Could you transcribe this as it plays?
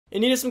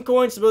and needed some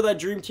coins to build that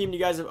dream team you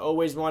guys have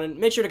always wanted,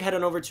 make sure to head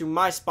on over to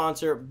my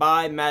sponsor,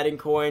 Buy Madden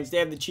Coins. They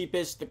have the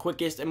cheapest, the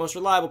quickest, and most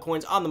reliable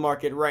coins on the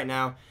market right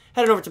now.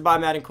 Head on over to Buy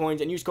Madden Coins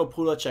and use code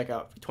Poodle at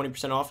checkout for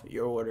 20% off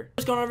your order.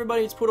 What's going on,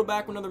 everybody? It's Poodle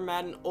back with another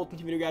Madden Ultimate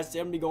Team video, guys. Today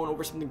I'm going to be going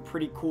over something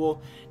pretty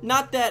cool.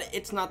 Not that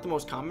it's not the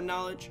most common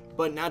knowledge,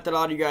 but not that a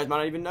lot of you guys might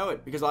not even know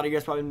it, because a lot of you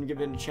guys probably haven't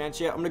given it a chance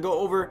yet. I'm going to go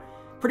over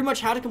pretty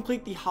much how to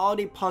complete the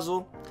holiday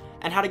puzzle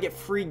and how to get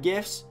free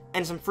gifts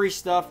and some free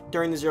stuff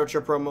during the Zero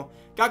Chill promo.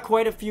 Got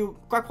quite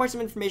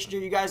some information here,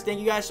 you guys. Thank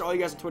you guys to all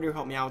you guys on Twitter who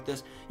helped me out with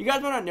this. You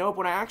guys might not know it, but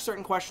when I ask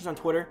certain questions on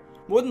Twitter,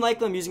 more than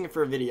likely I'm using it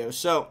for a video.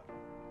 So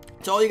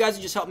to all you guys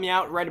who just helped me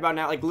out right about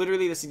now, like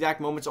literally this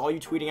exact moment, so all you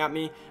tweeting at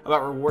me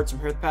about rewards from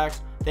Hearth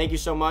packs, thank you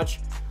so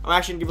much. I'm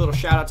actually gonna give a little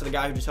shout out to the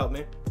guy who just helped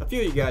me. A few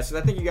of you guys,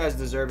 because I think you guys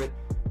deserve it.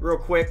 Real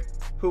quick,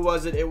 who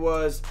was it? It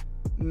was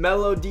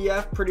Mellow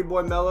DF, Pretty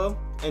Boy Mellow,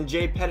 and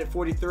Jay Pettit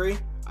 43.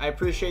 I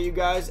appreciate you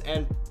guys,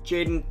 and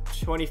Jaden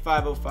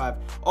 2505.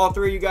 All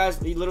three of you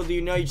guys, little do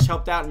you know, you just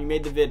helped out and you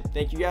made the vid.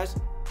 Thank you guys.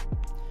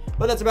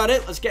 But that's about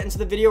it. Let's get into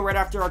the video right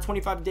after our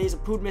 25 days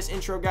of Pood Miss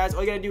intro, guys.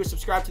 All you gotta do is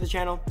subscribe to the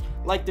channel,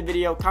 like the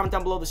video, comment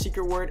down below the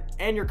secret word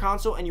and your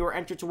console, and you are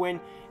entered to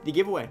win the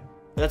giveaway.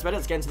 But that's about it.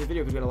 Let's get into the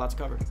video because we got a lot to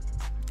cover.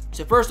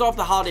 So first off,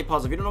 the holiday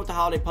puzzle. If you don't know what the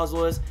holiday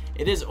puzzle is,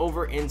 it is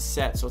over in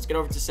sets. So let's get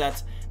over to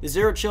sets. The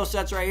Zero Chill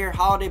sets right here,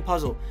 holiday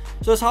puzzle.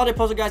 So this holiday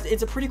puzzle, guys,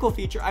 it's a pretty cool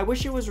feature. I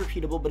wish it was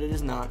repeatable, but it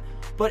is not.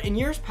 But in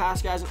years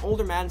past, guys, in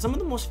older Madden, some of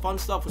the most fun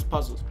stuff was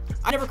puzzles.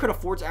 I never could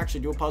afford to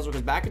actually do a puzzle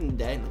because back in the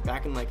day,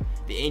 back in like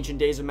the ancient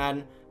days of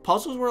Madden,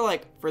 puzzles were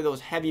like for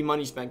those heavy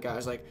money spent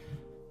guys, like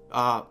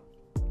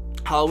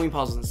Halloween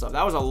puzzles and stuff.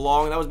 That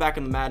was back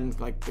in the Madden,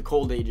 like the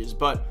cold ages,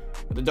 but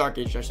the dark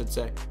ages, I should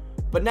say.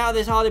 But now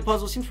this holiday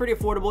puzzle seems pretty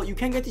affordable. You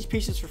can get these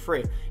pieces for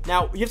free.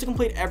 Now you have to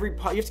complete you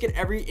have to get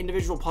every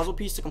individual puzzle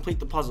piece to complete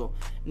the puzzle.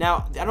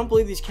 Now I don't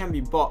believe these can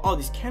be bought. Oh,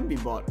 these can be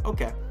bought.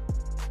 Okay,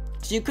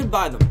 so you could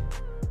buy them,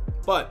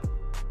 but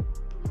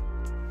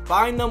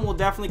buying them will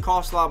definitely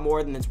cost a lot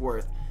more than it's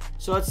worth.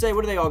 So let's say,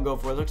 what do they all go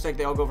for? It looks like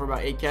they all go for about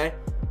 8K.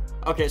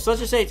 Okay, so let's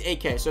just say it's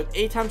 8K. So it's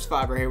 8 times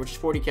 5 right here, which is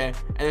 40K,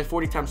 and then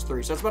 40 times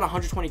 3. So that's about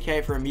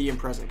 120K for a medium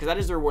present, because that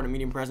is the reward, a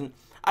medium present.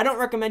 I don't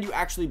recommend you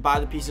actually buy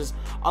the pieces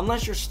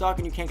unless you're stuck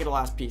and you can't get a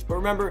last piece. But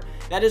remember,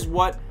 that is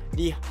what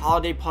the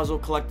holiday puzzle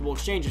collectible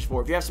exchange is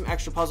for. If you have some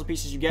extra puzzle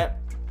pieces you get,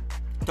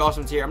 it's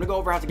awesome to hear. I'm going to go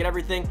over how to get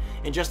everything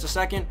in just a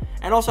second,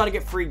 and also how to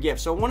get free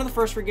gifts. So one of the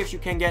first free gifts you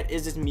can get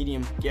is this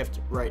medium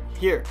gift right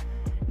here.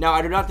 Now,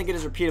 I do not think it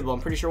is repeatable.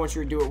 I'm pretty sure once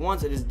you do it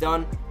once, it is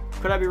done.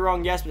 Could I be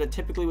wrong? Yes, but I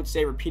typically would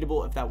say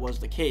repeatable if that was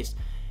the case.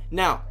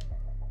 Now,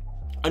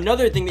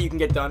 another thing that you can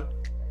get done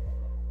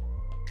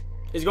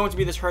is going to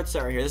be this Hearth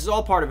set right here. This is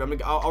all part of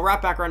it. I'll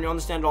wrap back around. You'll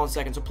understand it all in a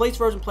second. So place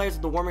frozen players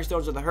with the warming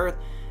stones of the Hearth,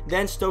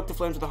 then stoke the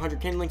flames with 100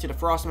 kindling to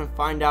defrost them and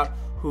find out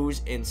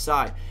who's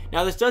inside.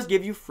 Now, this does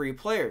give you free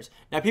players.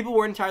 Now, people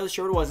weren't entirely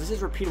sure what it was. This is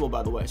repeatable,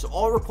 by the way. So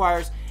all it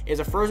requires is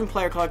a frozen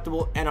player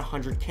collectible and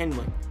 100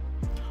 kindling.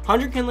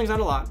 100 kindling is not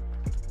a lot.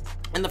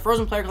 And the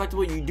frozen player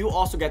collectible, you do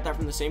also get that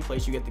from the same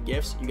place. You get the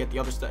gifts, you get the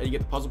other stuff, you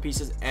get the puzzle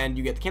pieces, and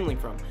you get the kindling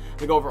from.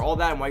 We go over all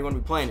that and why you want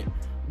to be playing it.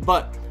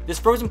 But this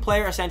frozen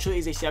player essentially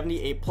is a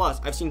 78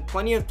 plus. I've seen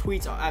plenty of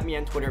tweets at me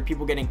on Twitter,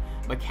 people getting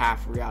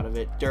McCaffrey out of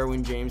it,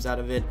 Derwin James out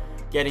of it,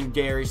 getting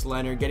Darius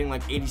Leonard, getting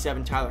like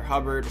 87 Tyler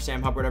Hubbard or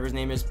Sam Hubbard, whatever his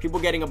name is. People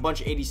getting a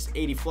bunch of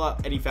 85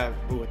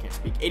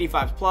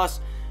 plus.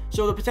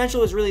 So the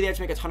potential is really there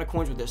to make a ton of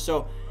coins with this.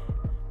 So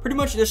pretty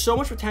much there's so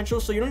much potential,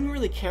 so you don't even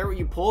really care what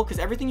you pull, because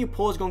everything you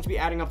pull is going to be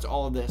adding up to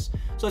all of this.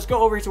 So let's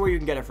go over to where you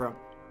can get it from.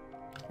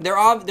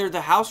 There's the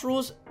house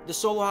rules, the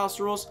solo house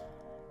rules,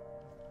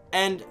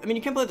 and I mean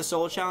you can play the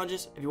solo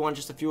challenges if you want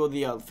just a few of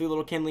the few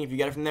little kindling if you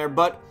get it from there,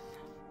 but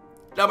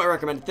not my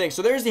recommended thing.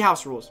 So there's the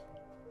house rules.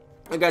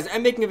 And guys,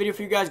 I'm making a video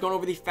for you guys going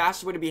over the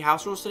fastest way to beat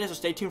house rules today, so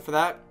stay tuned for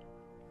that.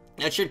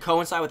 That should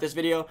coincide with this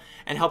video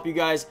and help you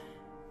guys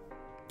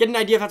get an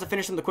idea of how to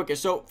finish them the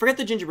quickest. So forget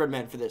the gingerbread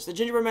man for this. The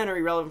gingerbread men are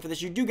irrelevant for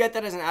this. You do get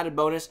that as an added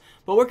bonus,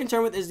 but what we're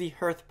concerned with is the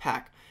Hearth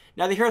pack.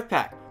 Now the Hearth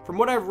pack, from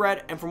what I've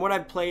read and from what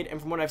I've played and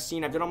from what I've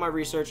seen, I've done all my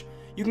research,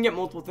 you can get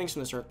multiple things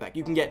from this Hearth pack.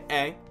 You can get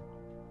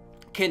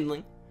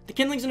kindling. The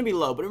kindling's going to be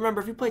low, but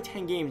remember, if you play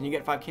 10 games and you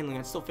get 5 kindling,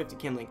 that's still 50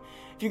 kindling.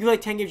 If you play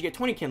 10 games, you get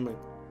 20 kindling.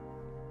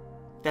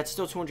 That's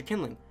still 200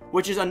 kindling,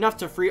 which is enough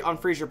to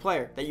unfreeze your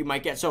player that you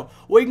might get. So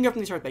what you can get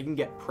from these Hearth pack, you can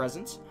get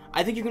presents.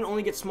 I think you can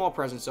only get small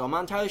presents, so I'm not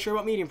entirely sure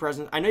about medium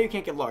presents. I know you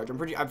can't get large.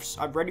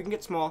 I've read you can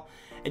get small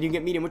and you can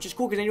get medium, which is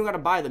cool because then you don't got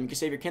to buy them. You can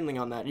save your kindling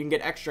on that. You can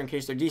get extra in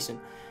case they're decent.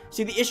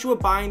 See, the issue with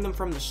buying them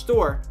from the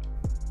store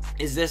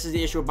is this is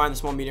the issue of buying the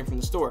small medium from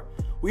the store.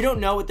 We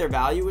don't know what their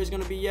value is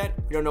going to be yet.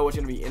 We don't know what's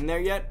going to be in there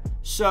yet.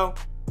 So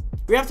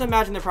we have to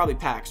imagine they're probably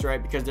packs,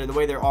 right? Because the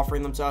way they're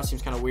offering them to us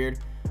seems kind of weird.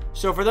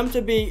 So for them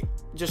to be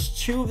just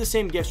two of the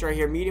same gifts right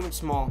here, medium and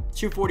small,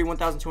 240,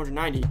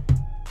 1,290.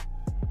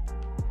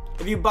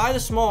 If you buy the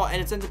small and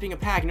it ends up being a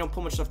pack, you don't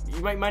pull much stuff,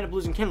 you might end up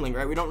losing kindling,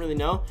 right? We don't really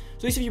know. So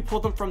at least if you pull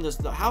them from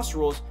the house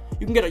rules,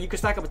 you can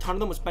stack up a ton of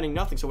them with spending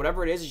nothing. So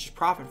whatever it is just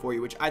profit for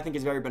you, which I think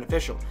is very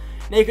beneficial.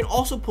 Now you can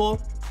also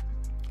pull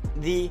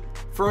the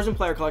frozen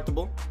player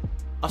collectible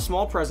a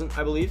small present,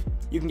 I believe.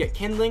 You can get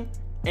kindling,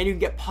 and you can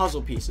get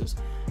puzzle pieces.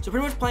 So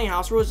pretty much playing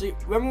house rules.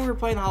 Remember when we were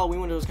playing the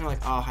Halloween one, it was kind of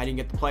like, oh, I didn't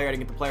get the player, I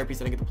didn't get the player piece,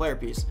 I didn't get the player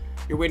piece.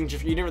 You're waiting, you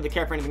didn't really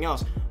care for anything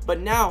else. But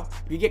now,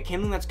 if you get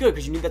kindling, that's good,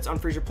 because you need that to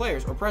unfreeze your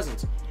players or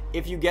presents.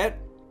 If you get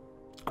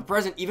a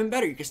present, even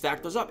better, you can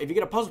stack those up. If you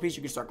get a puzzle piece,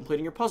 you can start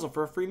completing your puzzle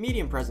for a free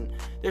medium present.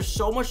 There's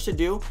so much to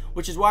do,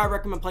 which is why I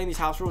recommend playing these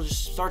house rules.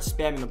 Just start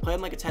spamming them. Play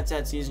them like it's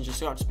head-to-head season. Just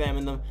start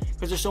spamming them,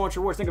 because there's so much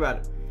rewards. Think about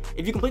it.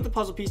 If you complete the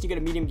puzzle piece and you get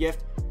a medium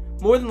gift,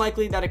 more than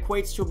likely that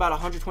equates to about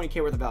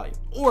 120k worth of value.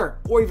 Or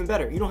even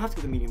better, you don't have to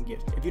get the medium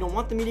gift. If you don't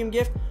want the medium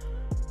gift,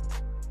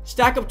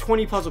 stack up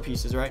 20 puzzle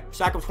pieces, right?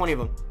 Stack up 20 of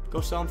them.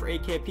 Go sell them for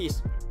 8k a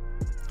piece.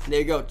 And there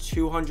you go.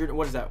 200,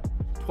 what is that?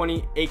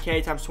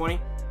 8k times 20.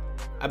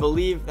 I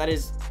believe that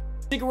is.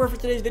 Secret word for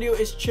today's video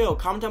is chill.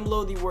 Comment down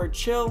below the word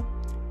chill.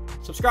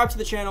 Subscribe to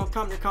the channel,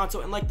 comment your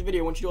console, and like the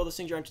video. Once you do all those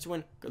things, you're entered to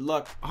win. Good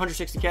luck.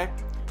 160k.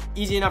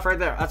 Easy enough right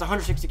there. That's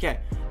 160k.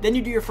 Then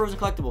you do your frozen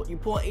collectible. You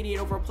pull 88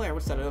 over a player.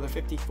 What's that? Another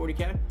 50,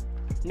 40k?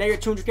 Now you're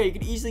at 200k. You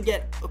could easily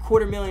get a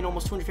 $250,000,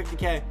 almost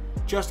 250k,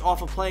 just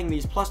off of playing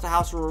these, plus the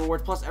house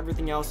rewards, plus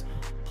everything else,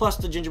 plus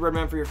the gingerbread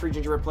man for your free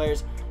gingerbread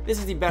players. This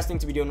is the best thing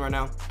to be doing right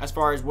now, as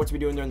far as what to be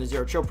doing during the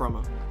Zero Chill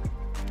promo.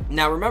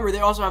 Now remember, they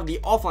also have the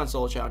offline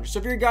solo challenge. So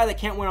if you're a guy that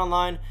can't win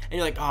online and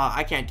you're like, oh,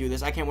 I can't do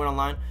this, I can't win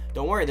online,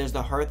 don't worry, there's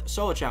the Hearth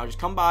solo challenge.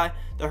 Come by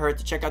the Hearth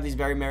to check out these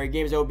very merry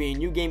games. There will be a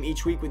new game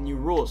each week with new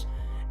rules.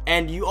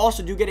 And you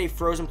also do get a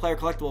frozen player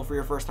collectible for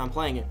your first time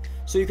playing it.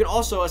 So you can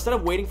also, instead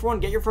of waiting for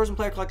one, get your frozen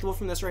player collectible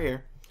from this right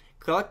here.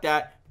 Collect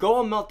that, go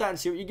and melt that and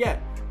see what you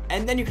get.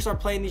 And then you can start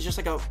playing these just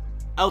like a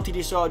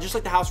LTD solo, just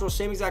like the house rules,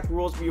 same exact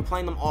rules, but you're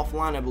playing them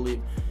offline, I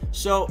believe.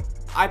 So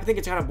I think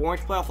it's kind of boring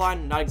to play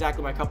offline, not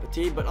exactly my cup of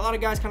tea, but a lot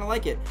of guys kind of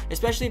like it,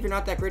 especially if you're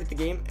not that great at the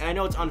game. And I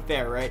know it's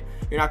unfair, right?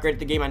 You're not great at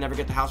the game, I never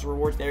get the house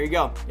rewards. There you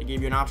go. They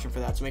gave you an option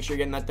for that, so make sure you're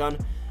getting that done.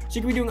 So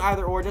you can be doing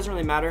either or, it doesn't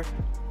really matter.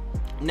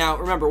 Now,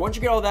 remember, once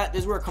you get all that,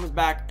 this is where it comes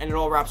back and it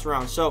all wraps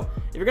around. So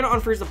if you're going to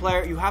unfreeze the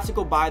player, you have to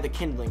go buy the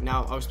kindling.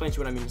 Now, I'll explain to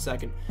you what I mean in a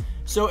second.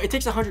 So it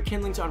takes 100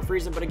 kindling to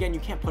unfreeze them, but again, you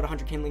can't put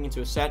 100 kindling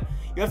into a set.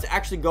 You have to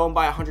actually go and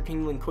buy 100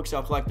 kindling quick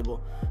sell collectible.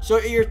 So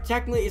you're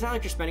technically, it's not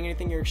like you're spending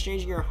anything, you're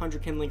exchanging your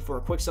 100 kindling for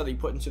a quick sell that you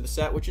put into the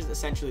set, which is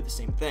essentially the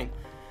same thing.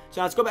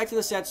 So now let's go back to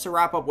the sets to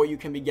wrap up what you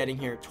can be getting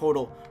here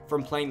total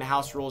from playing the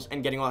house rules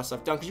and getting all that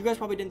stuff done, because you guys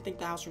probably didn't think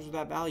the house rules were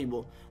that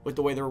valuable with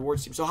the way the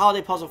rewards seem. So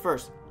holiday puzzle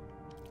first.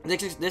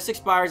 This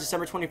expires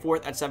December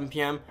 24th at 7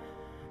 p.m.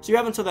 So you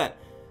have until then.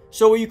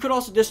 So you could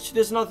also,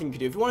 there's another thing you could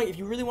do. If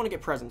you really want to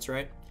get presents,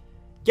 right?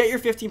 Get your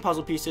 15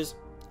 puzzle pieces,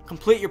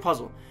 complete your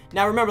puzzle.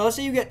 Now remember, let's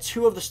say you get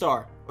 2 of the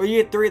star, or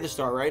you get 3 of the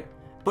star, right?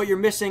 But you're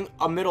missing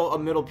a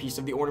middle piece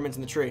of the ornaments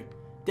in the tree.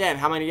 Damn,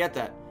 how am I gonna get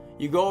that?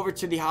 You go over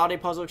to the holiday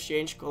puzzle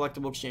exchange,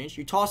 collectible exchange.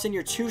 You toss in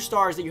your 2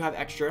 stars that you have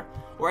extra,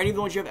 or any of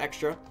the ones you have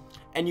extra,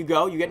 and you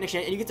go, you get an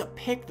exchange, and you get to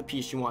pick the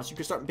piece you want. So you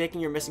can start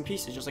picking your missing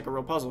pieces, just like a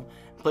real puzzle.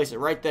 Place it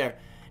right there.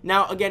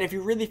 Now, again, if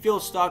you really feel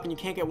stuck and you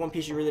can't get one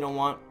piece you really don't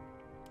want,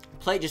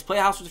 just play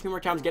house rules a few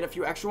more times, get a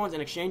few extra ones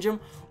and exchange them.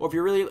 Or if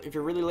you're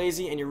really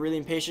lazy and you're really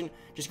impatient,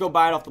 just go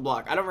buy it off the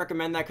block. I don't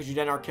recommend that, because you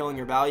then are killing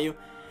your value.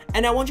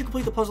 And now once you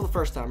complete the puzzle the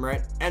first time,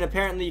 right? And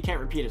apparently you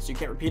can't repeat it, so you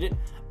can't repeat it.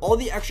 All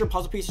the extra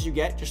puzzle pieces you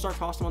get, just start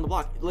tossing them on the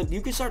block. Like,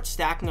 you can start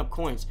stacking up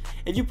coins.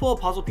 If you pull a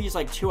puzzle piece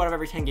like 2 out of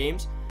every 10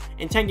 games,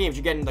 in 10 games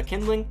you're getting the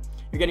kindling,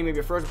 you're getting maybe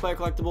a frozen player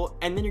collectible,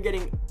 and then you're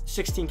getting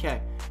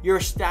 16k. You're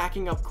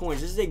stacking up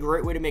coins. This is a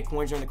great way to make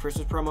coins during the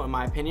Christmas promo, in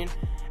my opinion.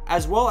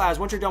 As well as,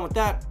 once you're done with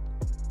that,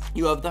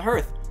 you have the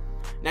Hearth.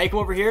 Now you come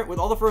over here with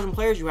all the frozen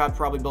players you have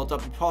probably built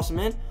up. You toss them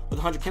in with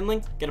 100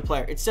 kindling, get a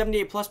player. It's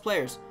 78 plus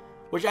players,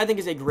 which I think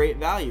is a great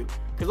value.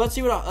 Because let's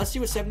see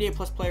what 78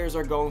 plus players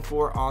are going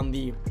for on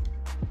the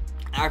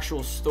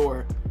actual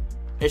store.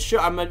 It should.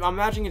 I'm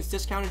imagining it's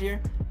discounted here.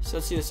 So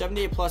let's see. The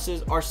 78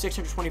 pluses are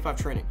 625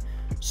 training.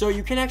 So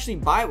you can actually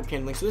buy it with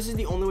kindling. So this is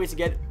the only way to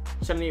get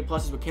 78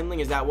 pluses with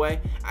kindling, is that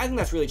way. I think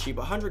that's really cheap.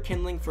 100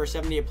 kindling for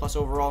 78 plus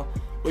overall,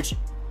 which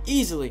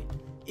easily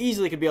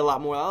could be a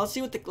lot more. Let's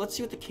see what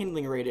the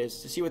kindling rate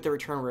is to see what the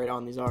return rate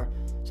on these are.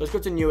 So let's go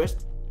to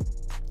newest,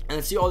 and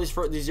let's see all these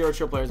Zero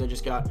Chill players I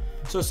just got.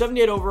 So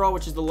 78 overall,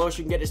 which is the lowest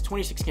you can get, is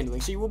 26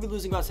 kindling. So you will be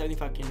losing about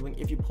 75 kindling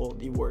if you pull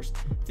the worst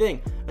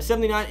thing. A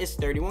 79 is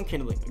 31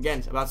 kindling. Again,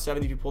 it's about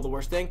 70 if you pull the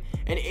worst thing.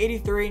 And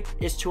 83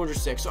 is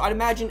 206. So I'd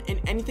imagine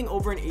anything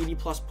over an 80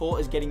 plus pull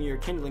is getting you your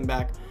kindling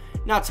back.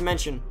 Not to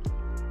mention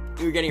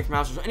you're getting it from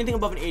houses. Anything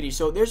above an 80.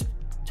 So there's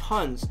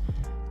tons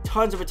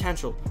of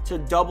potential to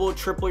double,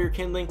 triple your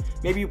kindling.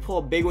 Maybe you pull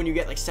a big one, you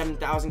get like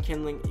 7,000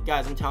 kindling.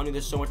 Guys, I'm telling you,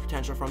 there's so much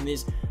potential from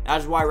these.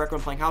 That is why I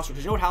recommend playing house rules.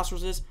 Because you know what house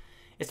rules is?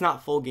 It's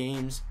not full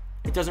games.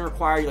 It doesn't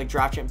require you like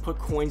draft champ, put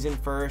coins in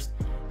first.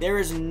 There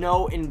is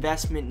no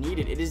investment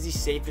needed. It is the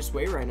safest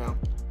way right now.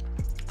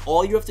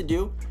 All you have to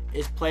do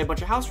is play a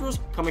bunch of house rules,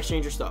 come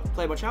exchange your stuff.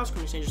 Play a bunch of house rules,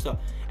 come exchange your stuff.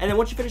 And then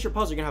once you finish your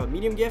puzzle, you're gonna have a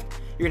medium gift.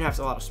 You're gonna have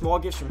a lot of small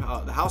gifts from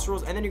the house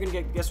rules, and then you're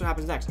gonna get, guess what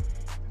happens next?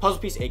 Puzzle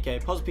piece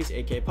 8k, puzzle piece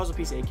 8k, puzzle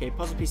piece 8k,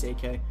 puzzle piece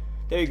 8k.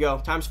 There you go,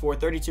 times 4,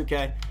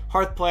 32k.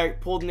 Hearth player,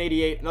 pulled an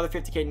 88, another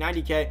 50k,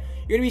 90k.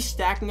 You're gonna be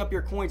stacking up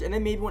your coins, and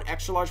then maybe when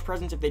extra large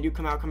presents, if they do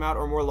come out,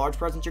 or more large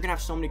presents, you're gonna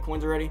have so many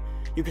coins already.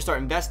 You can start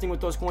investing with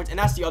those coins, and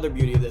that's the other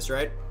beauty of this,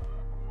 right?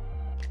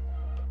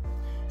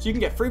 So you can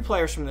get free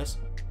players from this,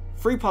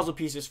 free puzzle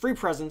pieces, free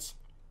presents,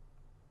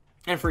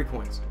 and free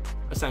coins,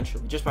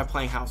 essentially, just by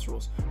playing house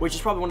rules, which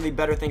is probably one of the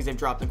better things they've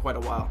dropped in quite a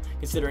while,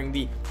 considering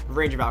the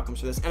range of outcomes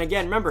for this. And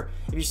again, remember,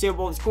 if you save up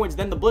all these coins,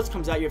 then the Blitz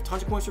comes out, you have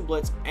tons of coins for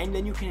Blitz, and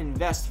then you can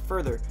invest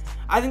further.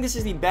 I think this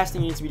is the best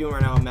thing you need to be doing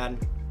right now in Madden.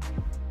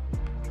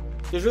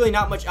 There's really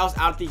not much else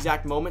out at the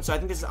exact moment, so I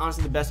think this is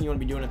honestly the best thing you want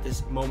to be doing at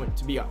this moment,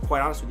 to be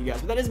quite honest with you guys.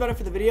 But that is about it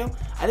for the video.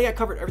 I think I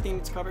covered everything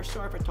that's covered.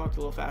 Sorry if I talked a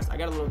little fast. I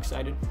got a little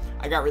excited.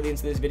 I got really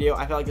into this video.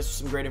 I felt like this was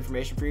some great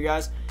information for you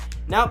guys.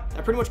 Now,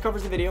 that pretty much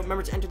covers the video.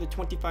 Remember to enter the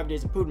 25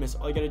 days of Poodle.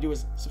 All you gotta do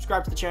is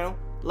subscribe to the channel,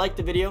 like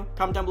the video,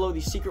 comment down below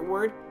the secret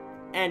word,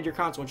 and your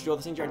console. Once you do all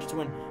the things, you're entered to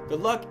win.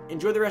 Good luck.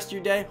 Enjoy the rest of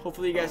your day.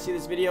 Hopefully you guys see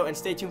this video, and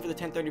stay tuned for the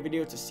 10:30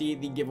 video to see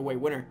the giveaway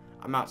winner.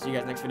 I'm out. See you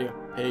guys next video.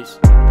 Peace.